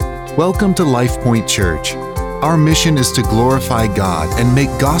Welcome to LifePointe Church. Our mission is to glorify God and make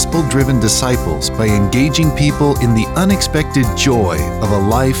gospel-driven disciples by engaging people in the unexpected joy of a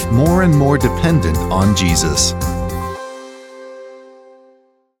life more and more dependent on Jesus.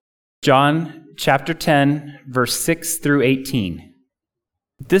 John chapter 10, verse 6 through 18.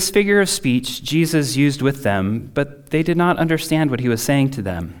 This figure of speech Jesus used with them, but they did not understand what he was saying to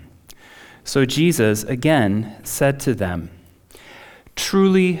them. So Jesus again said to them,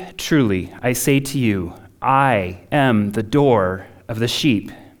 "Truly, truly, I say to you, I am the door of the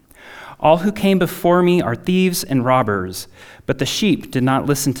sheep. All who came before me are thieves and robbers, but the sheep did not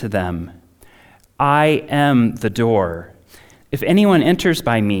listen to them. I am the door. If anyone enters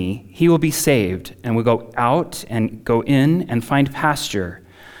by me, he will be saved and will go out and go in and find pasture.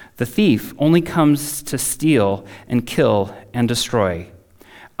 The thief only comes to steal and kill and destroy.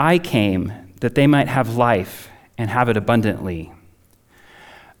 I came that they might have life and have it abundantly.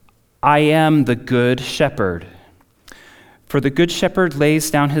 I am the good shepherd. For the good shepherd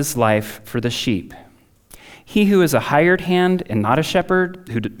lays down his life for the sheep. He who is a hired hand and not a shepherd,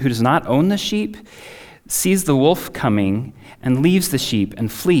 who does not own the sheep, sees the wolf coming and leaves the sheep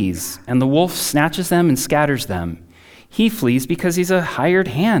and flees, and the wolf snatches them and scatters them. He flees because he's a hired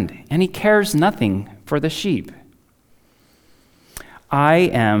hand, and he cares nothing for the sheep. I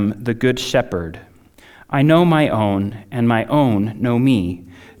am the good shepherd. I know my own, and my own know me,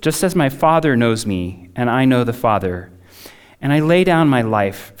 just as my Father knows me, and I know the Father. And I lay down my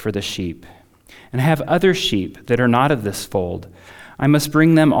life for the sheep. And I have other sheep that are not of this fold. I must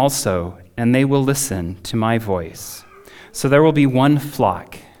bring them also, and they will listen to my voice. So there will be one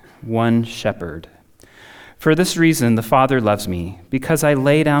flock, one shepherd. For this reason the Father loves me, because I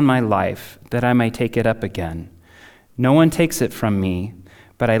lay down my life that I may take it up again. No one takes it from me,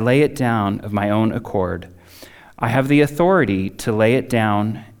 but I lay it down of my own accord. I have the authority to lay it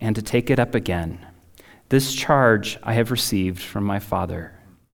down and to take it up again. This charge I have received from my Father."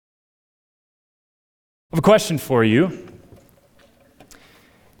 I have a question for you.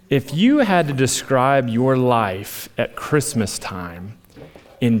 If you had to describe your life at Christmas time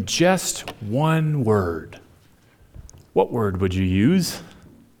in just one word, what word would you use?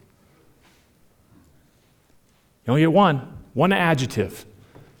 You only get one adjective.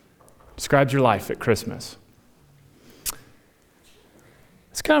 Describes your life at Christmas.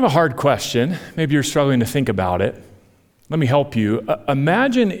 It's kind of a hard question. Maybe you're struggling to think about it. Let me help you.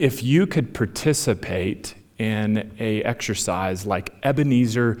 Imagine if you could participate in an exercise like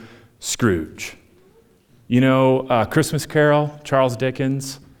Ebenezer Scrooge. You know, Christmas Carol, Charles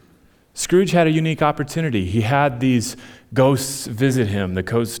Dickens. Scrooge had a unique opportunity. He had these ghosts visit him, the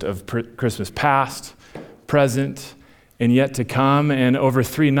ghost of Christmas past, present, and yet to come. And over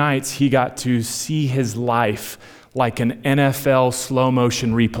 3 nights, he got to see his life like an NFL slow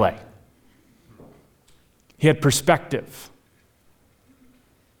motion replay. He had perspective.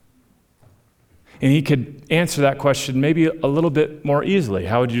 And he could answer that question maybe a little bit more easily.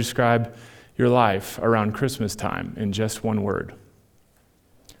 How would you describe your life around Christmas time in just one word?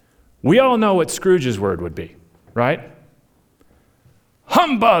 We all know what Scrooge's word would be, right?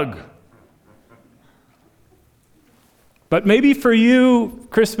 Humbug! But maybe for you,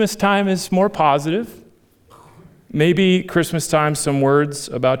 Christmas time is more positive. Maybe Christmas time, some words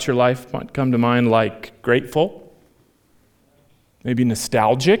about your life might come to mind like grateful, maybe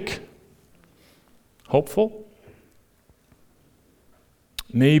nostalgic, hopeful.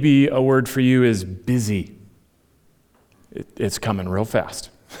 Maybe a word for you is busy. It's coming real fast.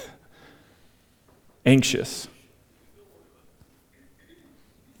 Anxious,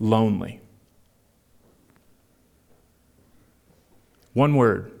 lonely. One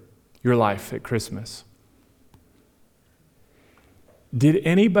word, your life at Christmas. Did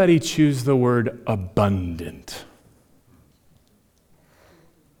anybody choose the word abundant?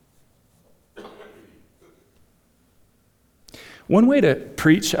 One way to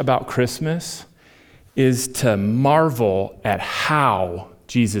preach about Christmas is to marvel at how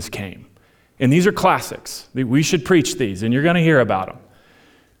Jesus came. And these are classics. We should preach these, and you're going to hear about them.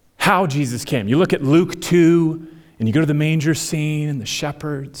 How Jesus came. You look at Luke 2, and you go to the manger scene, and the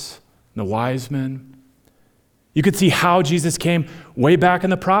shepherds, and the wise men. You could see how Jesus came way back in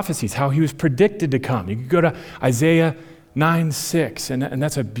the prophecies, how he was predicted to come. You could go to Isaiah 9:6, and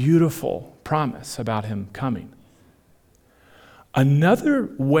that's a beautiful promise about him coming. Another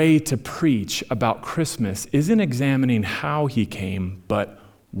way to preach about Christmas isn't examining how he came, but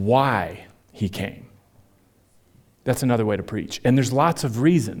why he came. That's another way to preach. And there's lots of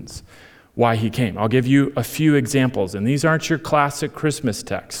reasons why he came. I'll give you a few examples, and these aren't your classic Christmas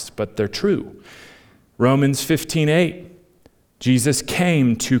texts, but they're true. Romans 15:8, Jesus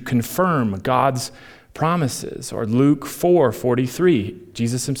came to confirm God's promises. Or Luke 4:43,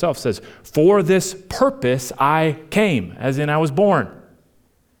 Jesus himself says, "For this purpose I came," as in I was born,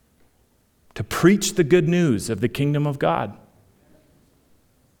 to preach the good news of the kingdom of God.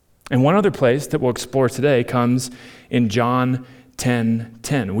 And one other place that we'll explore today comes in John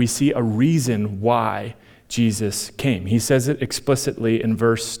 10:10. We see a reason why Jesus came. He says it explicitly in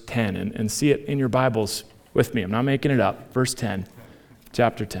verse 10, and see it in your Bibles with me. I'm not making it up. Verse 10,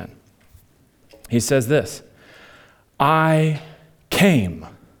 chapter 10. He says this, "I came.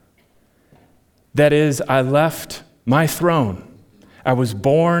 That is, I left my throne. I was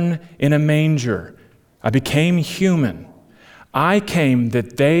born in a manger. I became human. I came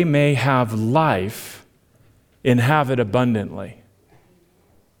that they may have life and have it abundantly."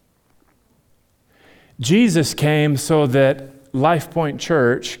 Jesus came so that LifePointe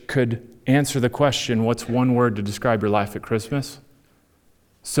Church could answer the question, what's one word to describe your life at Christmas?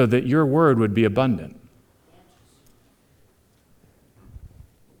 So that your word would be abundant.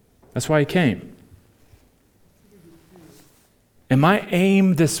 That's why he came. And my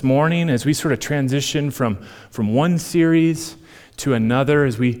aim this morning, as we sort of transition from one series to another,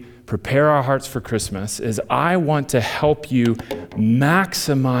 as we prepare our hearts for Christmas, is I want to help you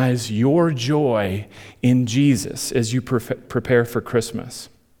maximize your joy in Jesus as you prepare for Christmas.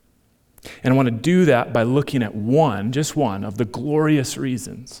 And I want to do that by looking at just one of the glorious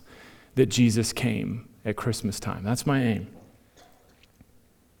reasons that Jesus came at Christmas time. That's my aim.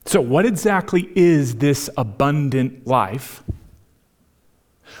 So what exactly is this abundant life?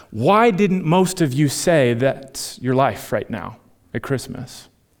 Why didn't most of you say that's your life right now at Christmas?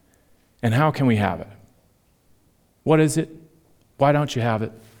 And how can we have it? What is it? Why don't you have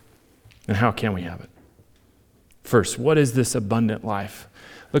it? And how can we have it? First, what is this abundant life?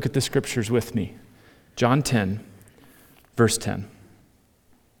 Look at the scriptures with me. John 10, verse 10.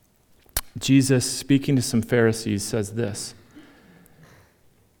 Jesus, speaking to some Pharisees, says this,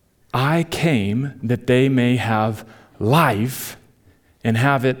 "I came that they may have life and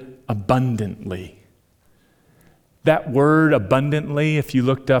have it abundantly." That word abundantly, if you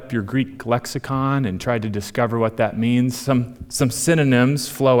looked up your Greek lexicon and tried to discover what that means, some synonyms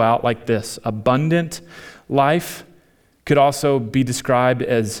flow out like this. Abundant life could also be described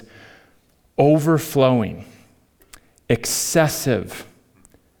as overflowing, excessive,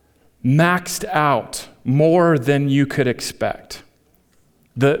 maxed out, more than you could expect.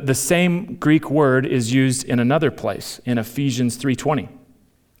 The same Greek word is used in another place, in Ephesians 3:20.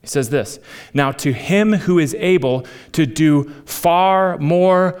 It says this, "Now to him who is able to do far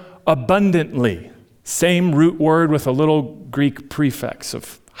more abundantly." Same root word with a little Greek prefix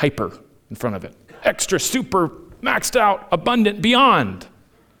of hyper in front of it. Extra, super, maxed out, abundant, beyond.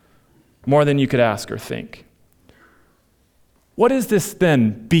 More than you could ask or think. What is this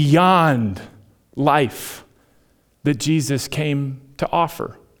then beyond life that Jesus came to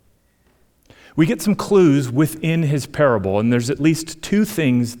offer? We get some clues within his parable, and there's at least two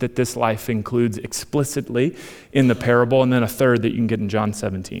things that this life includes explicitly in the parable, and then a third that you can get in John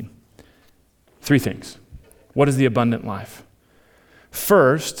 17. Three things. What is the abundant life?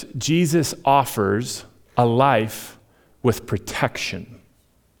 First, Jesus offers a life with protection.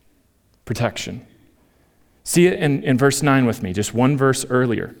 Protection. See it in verse 9 with me, just one verse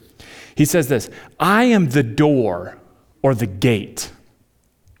earlier. He says this, "I am the door," or the gate.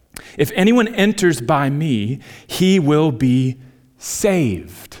 "If anyone enters by me, he will be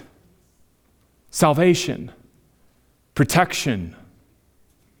saved." Salvation, protection,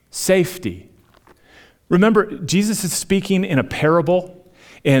 safety. Remember, Jesus is speaking in a parable,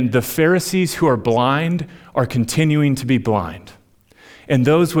 and the Pharisees who are blind are continuing to be blind. And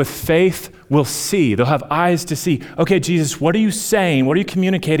those with faith will see. They'll have eyes to see. Okay, Jesus, what are you saying? What are you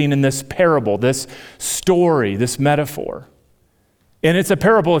communicating in this parable, this story, this metaphor? And it's a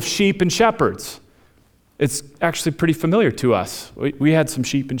parable of sheep and shepherds. It's actually pretty familiar to us. We had some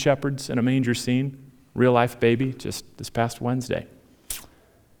sheep and shepherds in a manger scene, real life baby, just this past Wednesday.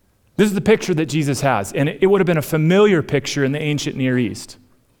 This is the picture that Jesus has, and it would have been a familiar picture in the ancient Near East.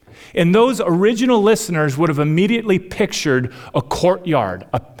 And those original listeners would have immediately pictured a courtyard,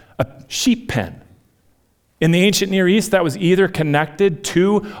 a sheep pen. In the ancient Near East, that was either connected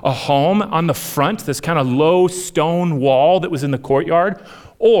to a home on the front, this kind of low stone wall that was in the courtyard,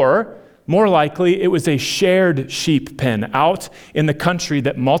 or more likely, it was a shared sheep pen out in the country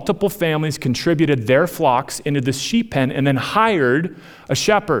that multiple families contributed their flocks into this sheep pen and then hired a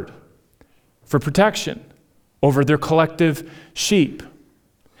shepherd for protection over their collective sheep.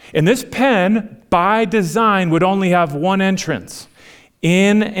 And this pen, by design, would only have one entrance,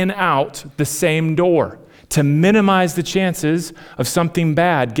 in and out the same door. to minimize the chances of something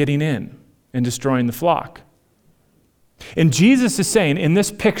bad getting in and destroying the flock. And Jesus is saying in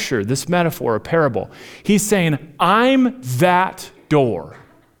this picture, this metaphor, a parable, he's saying, I'm that door.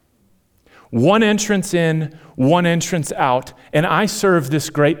 One entrance in, one entrance out, and I serve this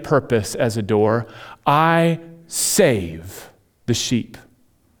great purpose as a door. I save the sheep.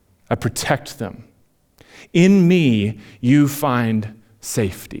 I protect them. In me, you find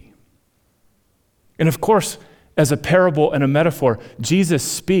safety. And of course, as a parable and a metaphor, Jesus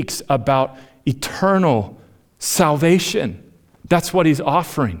speaks about eternal salvation. That's what he's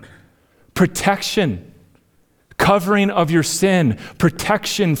offering. Protection, covering of your sin,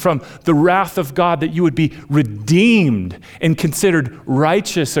 protection from the wrath of God, that you would be redeemed and considered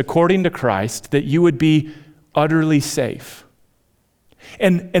righteous according to Christ, that you would be utterly safe.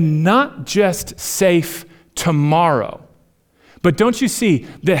 And not just safe tomorrow, but don't you see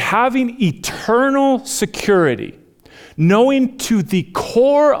that having eternal security, knowing to the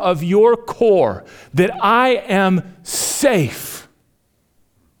core of your core that I am safe,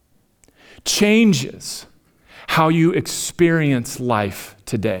 changes how you experience life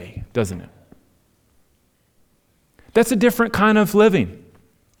today, doesn't it? That's a different kind of living.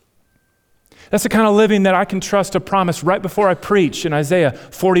 That's the kind of living that I can trust a promise right before I preach in Isaiah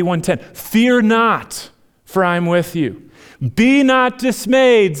 41:10. Fear not, for I am with you. Be not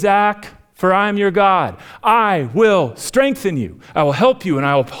dismayed, Zack, for I am your God. I will strengthen you. I will help you, and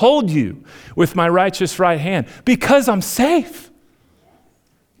I will uphold you with my righteous right hand, because I'm safe.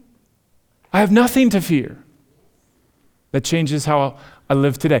 I have nothing to fear. That changes how I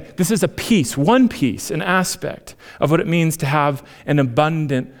live today. This is a piece, one piece, an aspect of what it means to have an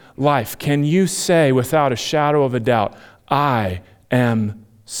abundant life. Can you say without a shadow of a doubt, I am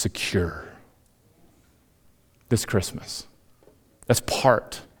secure this Christmas? That's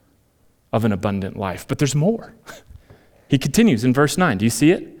part of an abundant life. But there's more. He continues in verse 9. Do you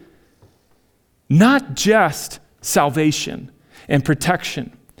see it? Not just salvation and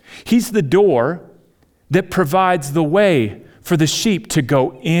protection. He's the door that provides the way for the sheep to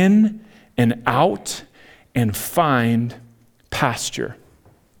go in and out and find pasture.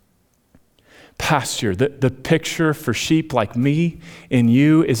 Pasture. The picture for sheep like me and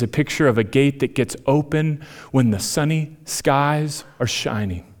you is a picture of a gate that gets open when the sunny skies are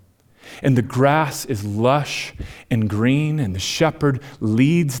shining. And the grass is lush and green, and the shepherd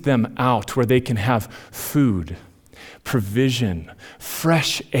leads them out where they can have food, provision,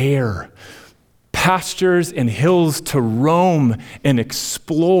 fresh air, pastures and hills to roam and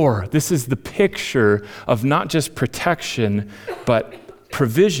explore. This is the picture of not just protection, but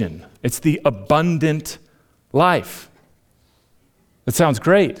provision. It's the abundant life. That sounds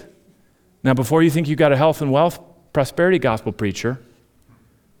great. Now, before you think you got a health and wealth prosperity gospel preacher,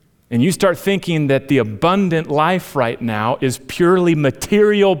 and you start thinking that the abundant life right now is purely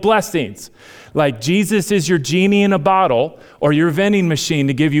material blessings, like Jesus is your genie in a bottle or your vending machine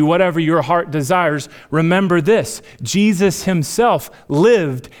to give you whatever your heart desires, remember this: Jesus himself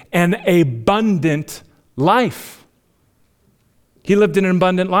lived an abundant life. He lived an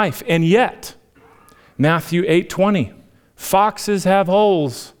abundant life, and yet, Matthew 8:20, foxes have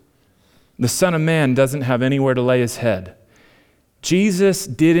holes, the Son of Man doesn't have anywhere to lay his head. Jesus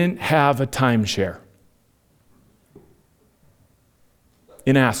didn't have a timeshare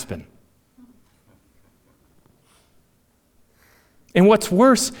in Aspen. And what's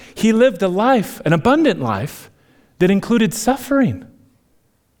worse, he lived a life, an abundant life, that included suffering.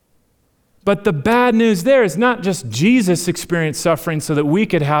 But the bad news there is not just Jesus experienced suffering so that we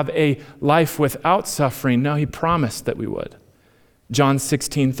could have a life without suffering. No, he promised that we would. John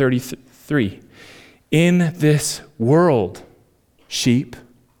 16:33. In this world, sheep,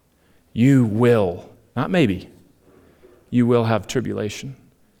 you will, not maybe, you will have tribulation.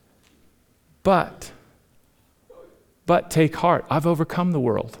 But take heart, I've overcome the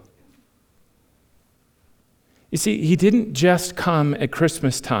world. You see, he didn't just come at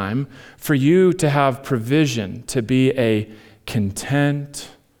Christmas time for you to have provision, to be a content,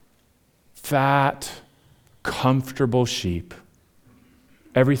 fat, comfortable sheep.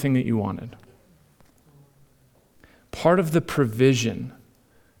 Everything that you wanted. Part of the provision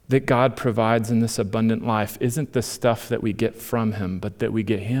that God provides in this abundant life isn't the stuff that we get from him, but that we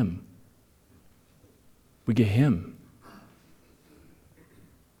get him. We get him.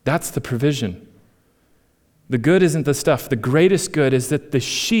 That's the provision. The good isn't the stuff. The greatest good is that the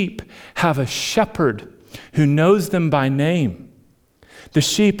sheep have a shepherd who knows them by name. The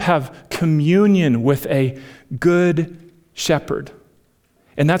sheep have communion with a good shepherd.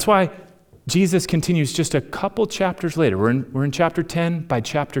 And that's why Jesus continues just a couple chapters later. We're in chapter 10. By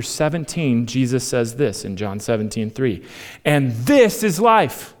chapter 17, Jesus says this in John 17:3. And this is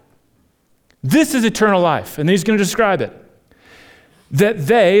life. This is eternal life. And he's going to describe it. That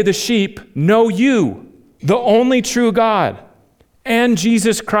they, the sheep, know you, the only true God, and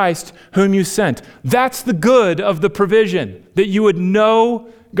Jesus Christ, whom you sent. That's the good of the provision, that you would know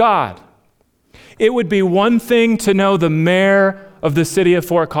God. It would be one thing to know the mayor of the city of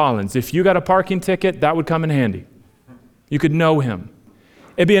Fort Collins. If you got a parking ticket, that would come in handy. You could know him.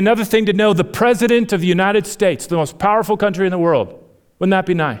 It'd be another thing to know the President of the United States, the most powerful country in the world. Wouldn't that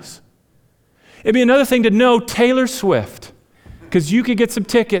be nice? It'd be another thing to know Taylor Swift, because you could get some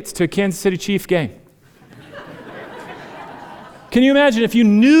tickets to a Kansas City Chiefs game. Can you imagine if you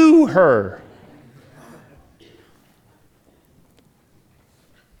knew her?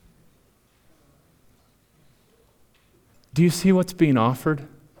 Do you see what's being offered?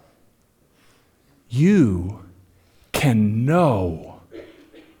 You can know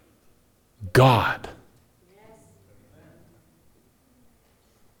God.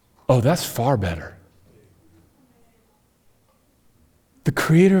 Oh, that's far better. The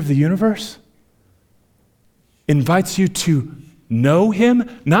creator of the universe invites you to know him,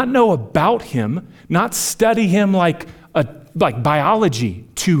 not know about him, not study him like biology,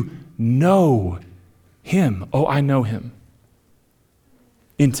 to know him. Oh, I know him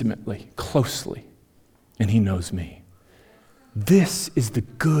intimately, closely, and he knows me. This is the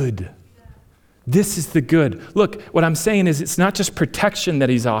good. This is the good. Look, what I'm saying is it's not just protection that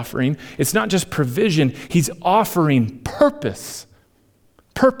he's offering. It's not just provision. He's offering purpose.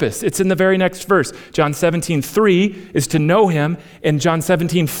 Purpose. It's in the very next verse. John 17:3 is to know him, and John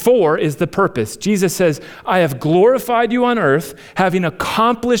 17:4 is the purpose. Jesus says, I have glorified you on earth, having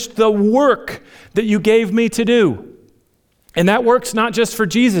accomplished the work that you gave me to do. And that work's not just for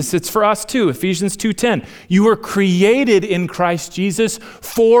Jesus, it's for us too. Ephesians 2:10. You were created in Christ Jesus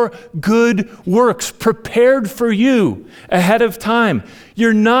for good works, prepared for you ahead of time.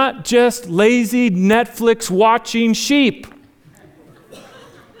 You're not just lazy Netflix watching sheep.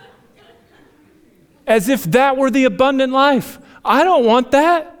 As if that were the abundant life. I don't want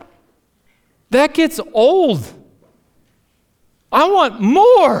that. That gets old. I want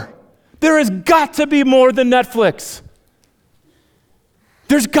more. There has got to be more than Netflix.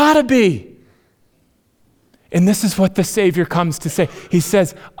 There's got to be. And this is what the Savior comes to say. He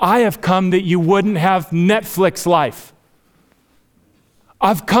says, I have come that you wouldn't have Netflix life.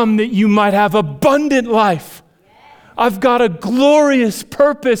 I've come that you might have abundant life. I've got a glorious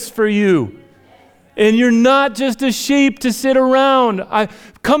purpose for you. And you're not just a sheep to sit around.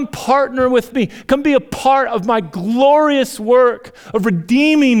 Come partner with me. Come be a part of my glorious work of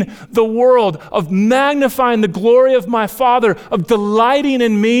redeeming the world, of magnifying the glory of my Father, of delighting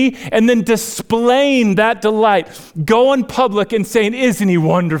in me, and then displaying that delight. Go in public and saying, isn't he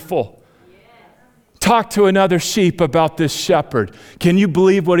wonderful? Talk to another sheep about this shepherd. Can you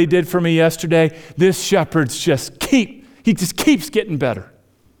believe what he did for me yesterday? This shepherd's just keeps getting better.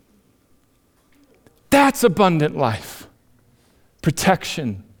 That's abundant life.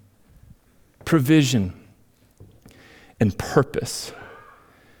 Protection, provision, and purpose.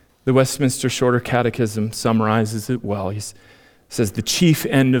 The Westminster Shorter Catechism summarizes it well. He says, the chief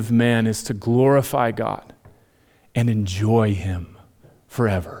end of man is to glorify God and enjoy him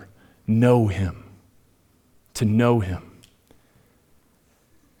forever. Know him. To know him.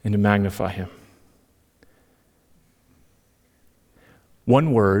 And to magnify him.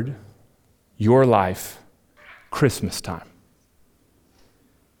 One word. Your life, Christmas time.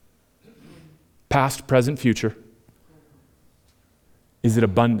 Past, present, future. Is it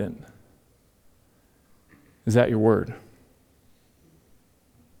abundant? Is that your word?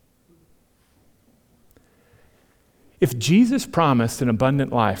 If Jesus promised an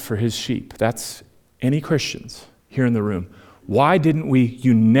abundant life for his sheep, that's any Christians here in the room, why didn't we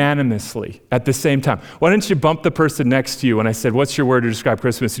unanimously at the same time? Why didn't you bump the person next to you when I said, what's your word to describe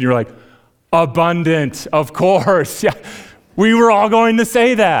Christmas? And you're like, abundant, of course. Yeah, we were all going to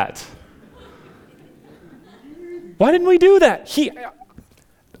say that. Why didn't we do that?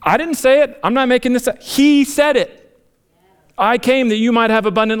 I didn't say it. I'm not making this up. He said it. I came that you might have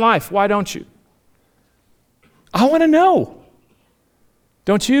abundant life. Why don't you? I want to know.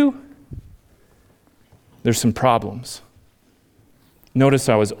 Don't you? There's some problems. Notice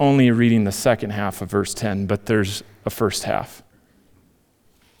I was only reading the second half of verse 10, but there's a first half.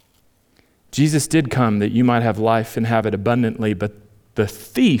 Jesus did come that you might have life and have it abundantly, but the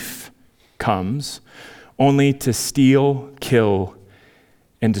thief comes only to steal, kill,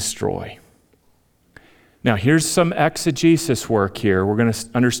 and destroy. Now, here's some exegesis work here. We're going to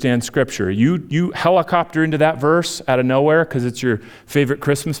understand Scripture. You helicopter into that verse out of nowhere because it's your favorite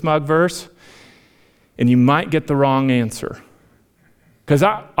Christmas mug verse, and you might get the wrong answer. Because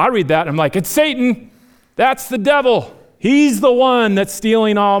I read that and I'm like, it's Satan. That's the devil. He's the one that's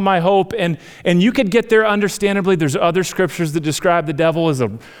stealing all my hope. And you could get there understandably. There's other scriptures that describe the devil as a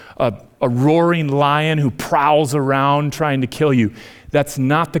roaring lion who prowls around trying to kill you. That's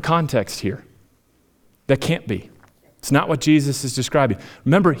not the context here. That can't be. It's not what Jesus is describing.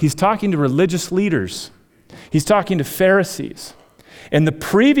 Remember, he's talking to religious leaders. He's talking to Pharisees. In the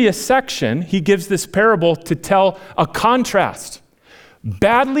previous section, he gives this parable to tell a contrast.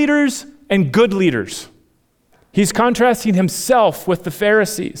 Bad leaders and good leaders. He's contrasting himself with the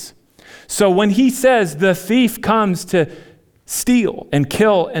Pharisees. So when he says the thief comes to steal and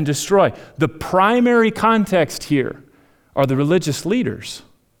kill and destroy, the primary context here are the religious leaders.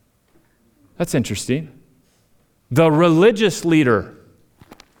 That's interesting. The religious leader.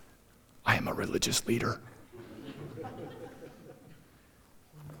 I am a religious leader.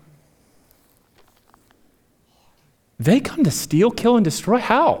 They come to steal, kill, and destroy?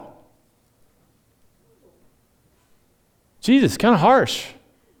 How? Jesus, kind of harsh,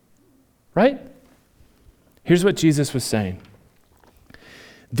 right? Here's what Jesus was saying.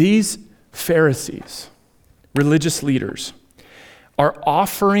 These Pharisees, religious leaders, are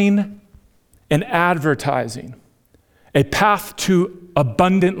offering and advertising a path to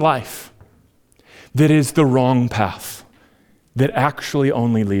abundant life that is the wrong path, that actually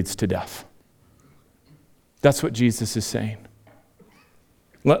only leads to death. That's what Jesus is saying.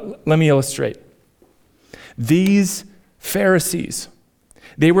 Let me illustrate. These Pharisees,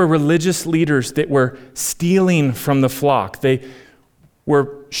 they were religious leaders that were stealing from the flock. They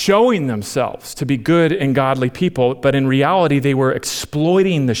were showing themselves to be good and godly people, but in reality, they were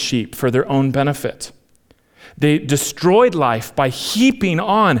exploiting the sheep for their own benefit. They destroyed life by heaping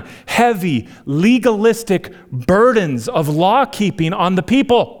on heavy, legalistic burdens of law keeping on the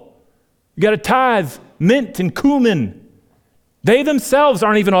people. You got to tithe mint and cumin. They themselves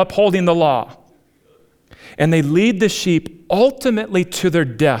aren't even upholding the law. And they lead the sheep ultimately to their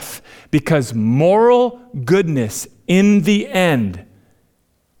death because moral goodness in the end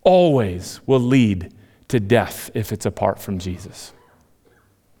always will lead to death if it's apart from Jesus.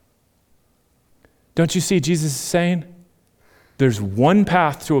 Don't you see Jesus is saying? There's one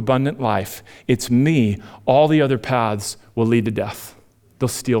path to abundant life. It's me. All the other paths will lead to death. They'll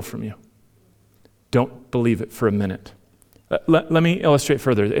steal from you. Don't believe it for a minute. Let me illustrate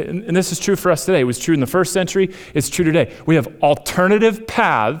further. And this is true for us today. It was true in the first century. It's true today. We have alternative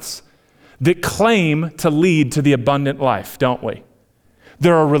paths that claim to lead to the abundant life, don't we?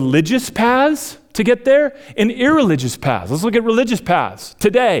 There are religious paths to get there and irreligious paths. Let's look at religious paths.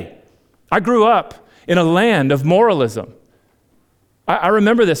 Today, I grew up in a land of moralism. I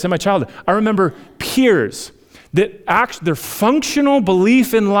remember this in my childhood. I remember peers that their functional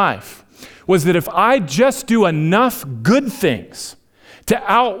belief in life was that if I just do enough good things to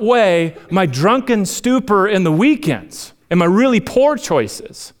outweigh my drunken stupor in the weekends and my really poor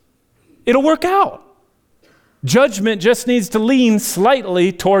choices, it'll work out. Judgment just needs to lean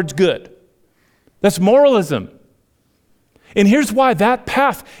slightly towards good. That's moralism. And here's why that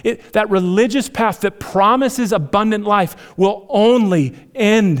path, that religious path that promises abundant life will only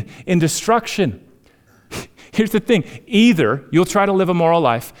end in destruction. Here's the thing. Either you'll try to live a moral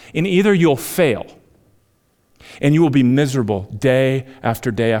life, and either you'll fail, and you will be miserable day after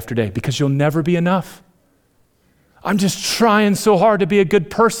day after day because you'll never be enough. I'm just trying so hard to be a good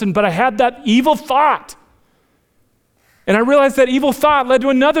person, but I had that evil thought. And I realized that evil thought led to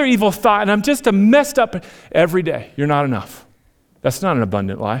another evil thought, and I'm just a messed up every day. You're not enough. That's not an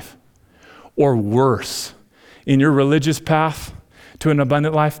abundant life. Or worse, in your religious path to an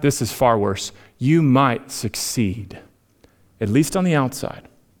abundant life, this is far worse. You might succeed, at least on the outside.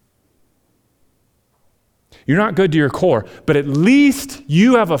 You're not good to your core, but at least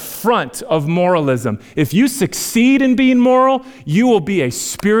you have a front of moralism. If you succeed in being moral, you will be a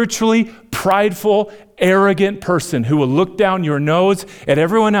spiritually prideful, arrogant person who will look down your nose at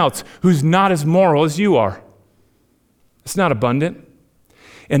everyone else who's not as moral as you are. It's not abundant.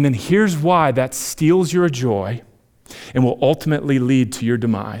 And then here's why that steals your joy and will ultimately lead to your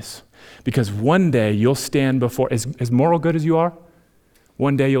demise. Because one day you'll stand before, as moral good as you are,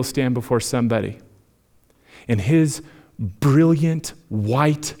 one day you'll stand before somebody. And his brilliant,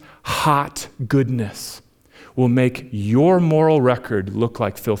 white, hot goodness will make your moral record look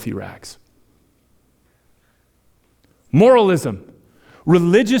like filthy rags. Moralism,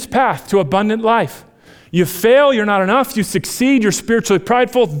 religious path to abundant life. You fail, you're not enough. You succeed, you're spiritually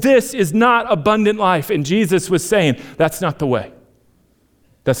prideful. This is not abundant life. And Jesus was saying, that's not the way.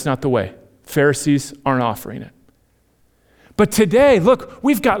 That's not the way. Pharisees aren't offering it. But today, look,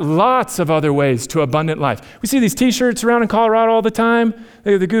 we've got lots of other ways to abundant life. We see these t-shirts around in Colorado all the time.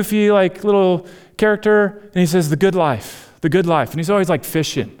 They have the goofy, little character, and he says, the good life, the good life. And he's always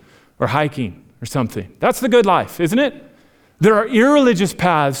fishing or hiking or something. That's the good life, isn't it? There are irreligious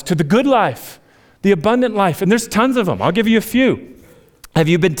paths to the good life, the abundant life, and there's tons of them. I'll give you a few. Have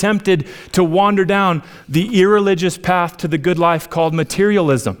you been tempted to wander down the irreligious path to the good life called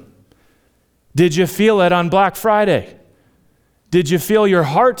materialism? Did you feel it on Black Friday? Did you feel your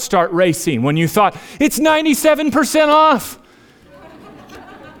heart start racing when you thought, it's 97% off?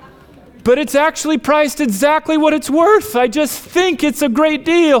 But it's actually priced exactly what it's worth. I just think it's a great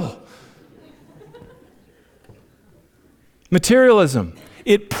deal. Materialism.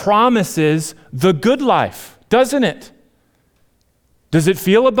 It promises the good life, doesn't it? Does it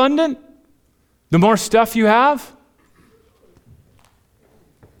feel abundant? The more stuff you have?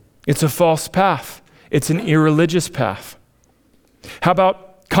 It's a false path. It's an irreligious path. How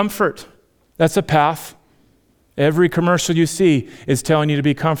about comfort? That's a path. Every commercial you see is telling you to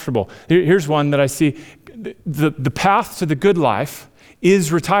be comfortable. Here's one that I see. The path to the good life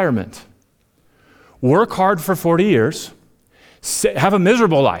is retirement. Work hard for 40 years. Have a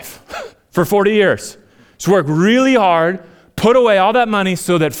miserable life for 40 years. So work really hard, put away all that money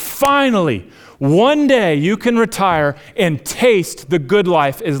so that finally, one day you can retire and taste the good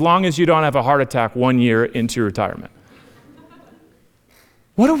life as long as you don't have a heart attack 1 year into your retirement.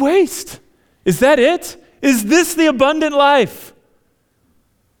 What a waste. Is that it? Is this the abundant life?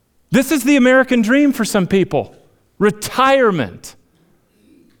 This is the American dream for some people. Retirement.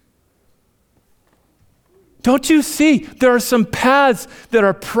 Don't you see? There are some paths that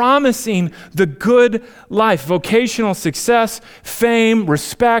are promising the good life. Vocational success, fame,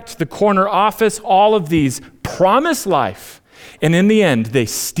 respect, the corner office, all of these promise life. And in the end, they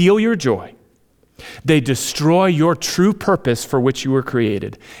steal your joy. They destroy your true purpose for which you were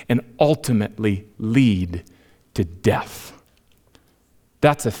created and ultimately lead to death.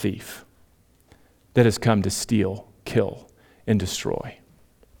 That's a thief that has come to steal, kill, and destroy.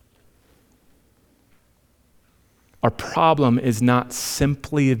 Our problem is not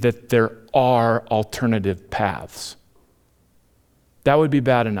simply that there are alternative paths. That would be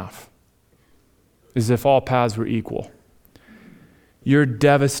bad enough, as if all paths were equal. Your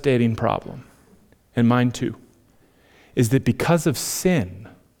devastating problem, and mine too, is that because of sin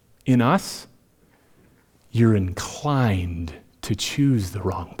in us, you're inclined to choose the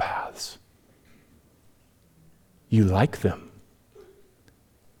wrong paths. You like them.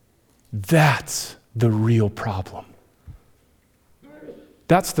 That's the real problem.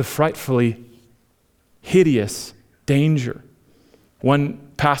 That's the frightfully hideous danger. One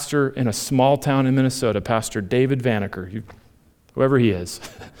pastor in a small town in Minnesota, Pastor David Vanacker, whoever he is,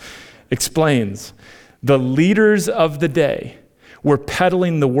 explains, the leaders of the day were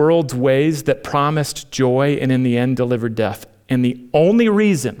peddling the world's ways that promised joy and in the end delivered death. And the only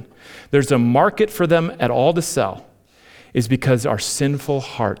reason there's a market for them at all to sell is because our sinful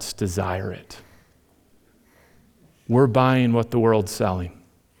hearts desire it. We're buying what the world's selling,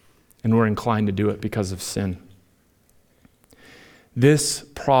 and we're inclined to do it because of sin. This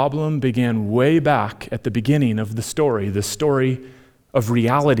problem began way back at the beginning of the story of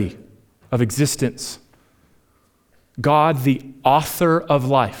reality, of existence. God, the author of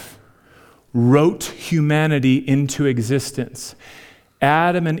life, wrote humanity into existence.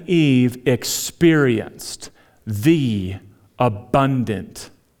 Adam and Eve experienced the abundant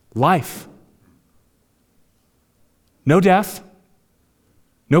life. No death,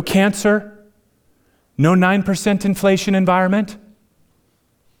 no cancer, no 9% inflation environment.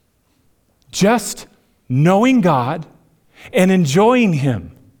 Just knowing God and enjoying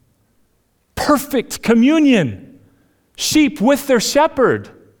Him. Perfect communion. Sheep with their shepherd.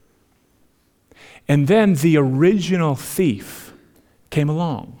 And then the original thief came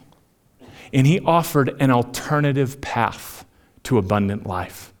along, and he offered an alternative path to abundant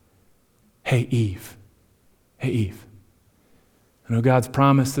life. Hey, Eve. Hey, Eve. I know God's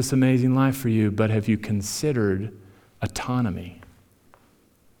promised this amazing life for you, but have you considered autonomy?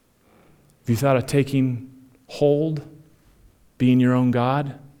 Have you thought of taking hold, being your own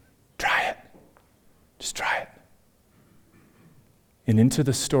God? Try it. Just try it. And into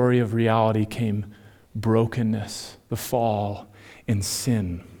the story of reality came brokenness, the fall, and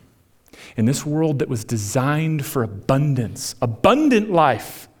sin. In this world that was designed for abundance, abundant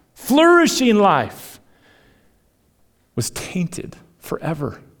life, flourishing life, was tainted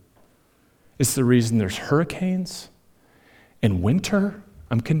forever. It's the reason there's hurricanes and winter,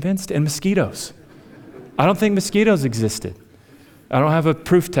 I'm convinced, and mosquitoes. I don't think mosquitoes existed. I don't have a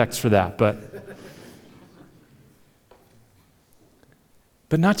proof text for that, but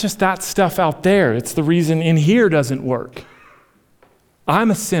not just that stuff out there. It's the reason in here doesn't work.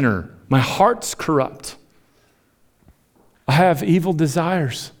 I'm a sinner. My heart's corrupt. I have evil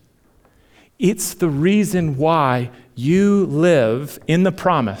desires. It's the reason why you live in the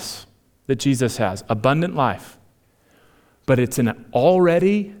promise that Jesus has, abundant life. But it's an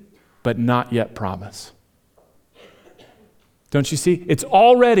already, but not yet promise. Don't you see? It's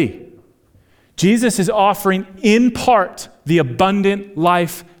already. Jesus is offering in part the abundant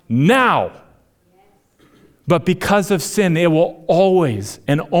life now. But because of sin, it will always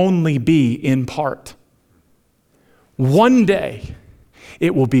and only be in part. One day,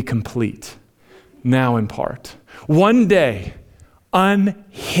 it will be complete. Now in part. One day,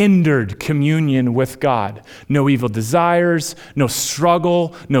 unhindered communion with God. No evil desires, no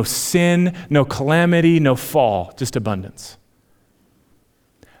struggle, no sin, no calamity, no fall, just abundance.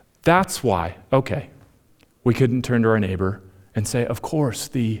 That's why, we couldn't turn to our neighbor and say, of course,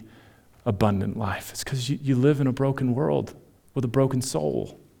 the abundant life. It's because you live in a broken world with a broken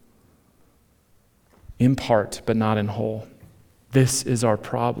soul. In part, but not in whole. This is our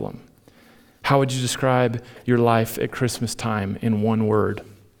problem. How would you describe your life at Christmas time in one word?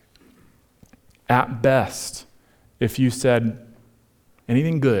 At best, if you said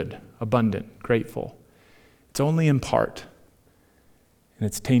anything good, abundant, grateful, it's only in part. And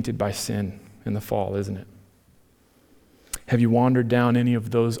it's tainted by sin and the fall, isn't it? Have you wandered down any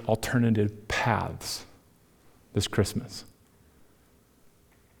of those alternative paths this Christmas?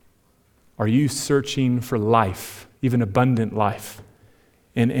 Are you searching for life, even abundant life,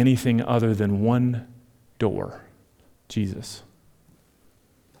 in anything other than one door, Jesus?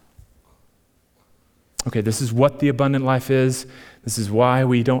 Okay, this is what the abundant life is. This is why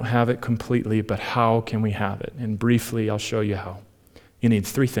we don't have it completely, but how can we have it? And briefly, I'll show you how. You need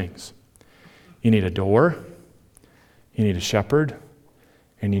three things. You need a door, you need a shepherd,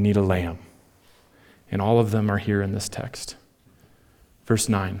 and you need a lamb. And all of them are here in this text. Verse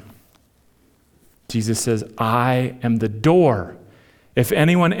 9. Jesus says, I am the door. If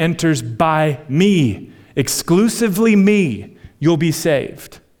anyone enters by me, exclusively me, you'll be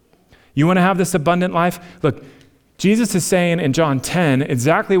saved. You want to have this abundant life? Look, Jesus is saying in John 10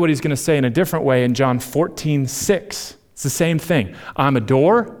 exactly what he's going to say in a different way in John 14:6. It's the same thing. I'm a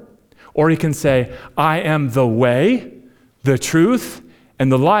door, or he can say, I am the way, the truth,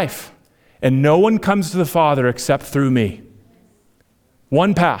 and the life. And no one comes to the Father except through me.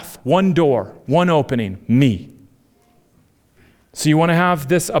 One path, one door, one opening, me. So you want to have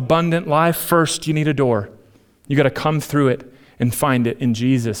this abundant life? First, you need a door. You got to come through it and find it in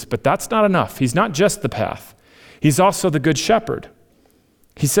Jesus. But that's not enough. He's not just the path. He's also the good shepherd.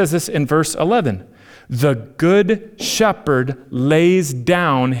 He says this in verse 11. The good shepherd lays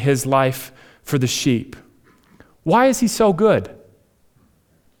down his life for the sheep. Why is he so good?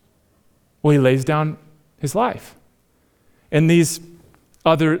 Well, he lays down his life. And these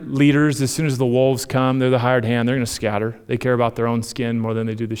other leaders, as soon as the wolves come, they're the hired hand, they're going to scatter. They care about their own skin more than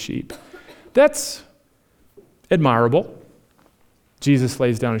they do the sheep. That's admirable. Jesus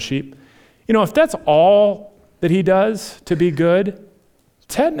lays down a sheep. You know, if that's all that he does to be good,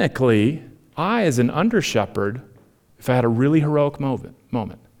 technically, I, as an under-shepherd, if I had a really heroic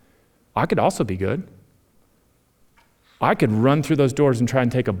moment, I could also be good. I could run through those doors and try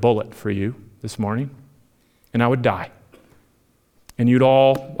and take a bullet for you this morning, and I would die. And you'd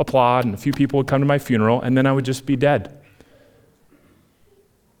all applaud, and a few people would come to my funeral, and then I would just be dead.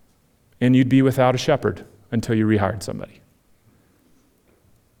 And you'd be without a shepherd until you rehired somebody.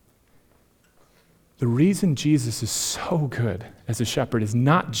 The reason Jesus is so good as a shepherd is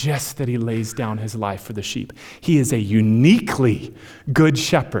not just that he lays down his life for the sheep. He is a uniquely good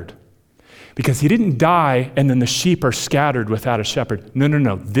shepherd because he didn't die and then the sheep are scattered without a shepherd.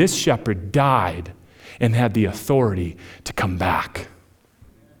 No. This shepherd died and had the authority to come back.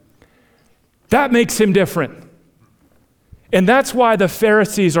 That makes him different. And that's why the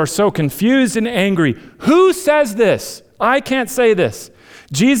Pharisees are so confused and angry. Who says this? I can't say this.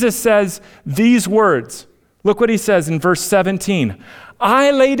 Jesus says these words. Look what he says in verse 17.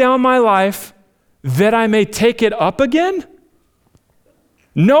 I lay down my life that I may take it up again.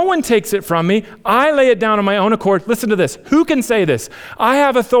 No one takes it from me. I lay it down on my own accord. Listen to this. Who can say this? I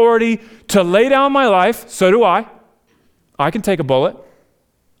have authority to lay down my life. So do I. I can take a bullet.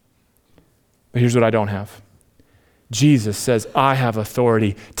 But here's what I don't have. Jesus says, I have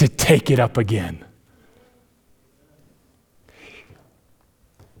authority to take it up again.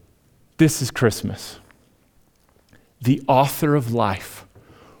 This is Christmas. The author of life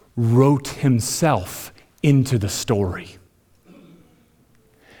wrote himself into the story.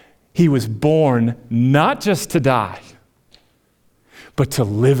 He was born not just to die, but to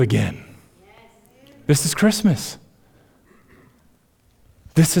live again. This is Christmas.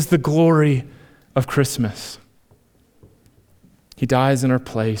 This is the glory of Christmas. He dies in our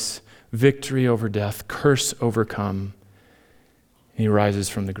place, victory over death, curse overcome, and he rises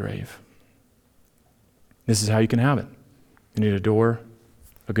from the grave. This is how you can have it. You need a door,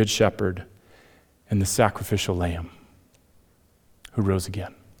 a good shepherd, and the sacrificial lamb who rose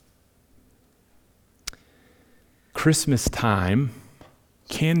again. Christmas time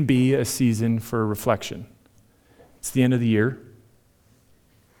can be a season for reflection. It's the end of the year.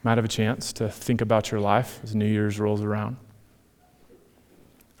 Might have a chance to think about your life as New Year's rolls around.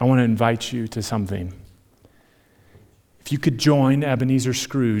 I want to invite you to something. If you could join Ebenezer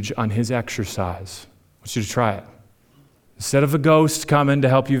Scrooge on his exercise, I want you to try it. Instead of a ghost coming to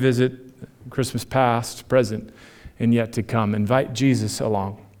help you visit Christmas past, present, and yet to come, invite Jesus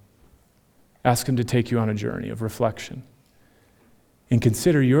along. Ask him to take you on a journey of reflection. And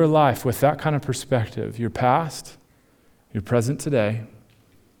consider your life with that kind of perspective, your past, your present today,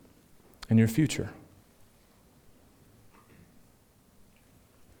 and your future.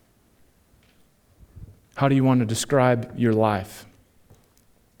 How do you want to describe your life?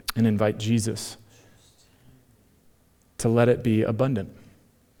 And invite Jesus to let it be abundant.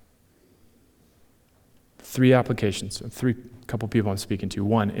 3 applications, couple people I'm speaking to.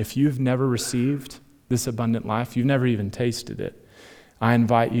 1, if you've never received this abundant life, you've never even tasted it, I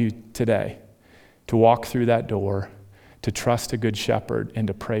invite you today to walk through that door, to trust a good shepherd, and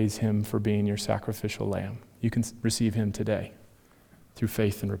to praise him for being your sacrificial lamb. You can receive him today through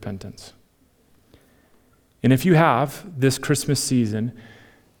faith and repentance. And if you have this Christmas season,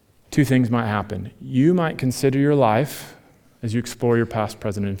 2 things might happen. You might consider your life as you explore your past,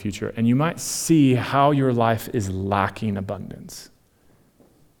 present, and future, and you might see how your life is lacking abundance.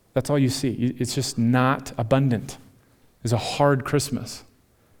 That's all you see. It's just not abundant. It's a hard Christmas.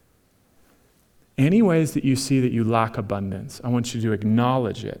 Any ways that you see that you lack abundance, I want you to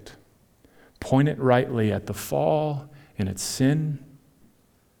acknowledge it. Point it rightly at the fall and its sin,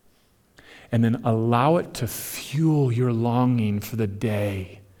 and then allow it to fuel your longing for the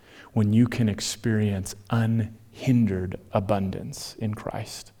day when you can experience unhindered abundance in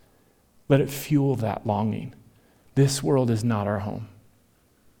Christ. Let it fuel that longing. This world is not our home.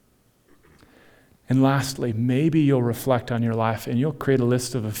 And lastly, maybe you'll reflect on your life and you'll create a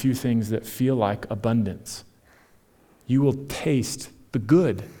list of a few things that feel like abundance. You will taste the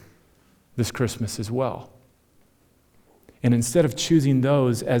good this Christmas as well. And instead of choosing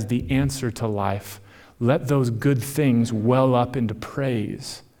those as the answer to life, let those good things well up into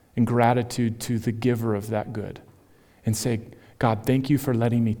praise and gratitude to the giver of that good. And say, God, thank you for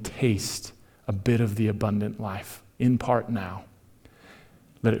letting me taste a bit of the abundant life, in part now.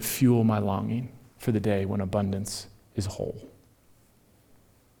 Let it fuel my longing for the day when abundance is whole.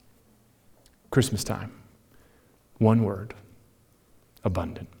 Christmas time. One word,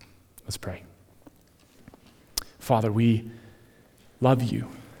 abundant. Let's pray. Father, we love you.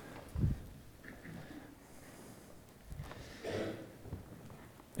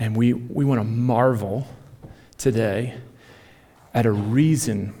 And we want to marvel today at a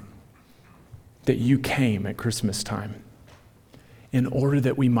reason that you came at Christmas time in order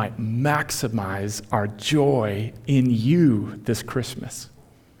that we might maximize our joy in you this Christmas.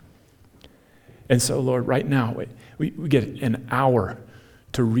 And so, Lord, right now, we get an hour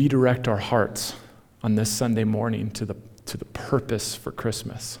to redirect our hearts on this Sunday morning to the purpose for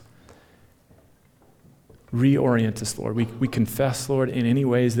Christmas. Reorient us, Lord. We confess, Lord, in any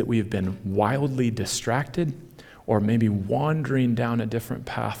ways that we have been wildly distracted or maybe wandering down a different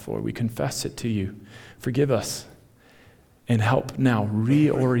path, Lord. We confess it to you. Forgive us and help now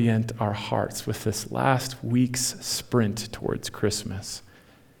reorient our hearts with this last week's sprint towards Christmas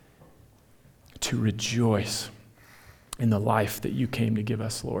to rejoice in the life that you came to give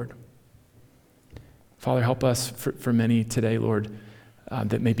us, Lord. Father, help us for many today, Lord,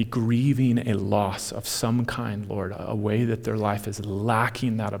 that may be grieving a loss of some kind, Lord, a way that their life is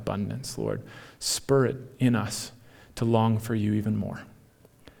lacking that abundance, Lord. Spur it in us to long for you even more.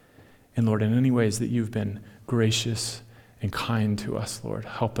 And Lord, in any ways that you've been gracious and kind to us, Lord,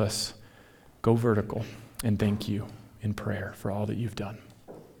 help us go vertical and thank you in prayer for all that you've done.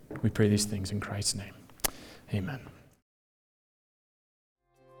 We pray these things in Christ's name. Amen.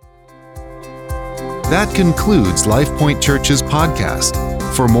 That concludes LifePointe Church's podcast.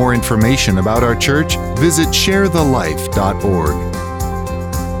 For more information about our church, visit sharethelife.org.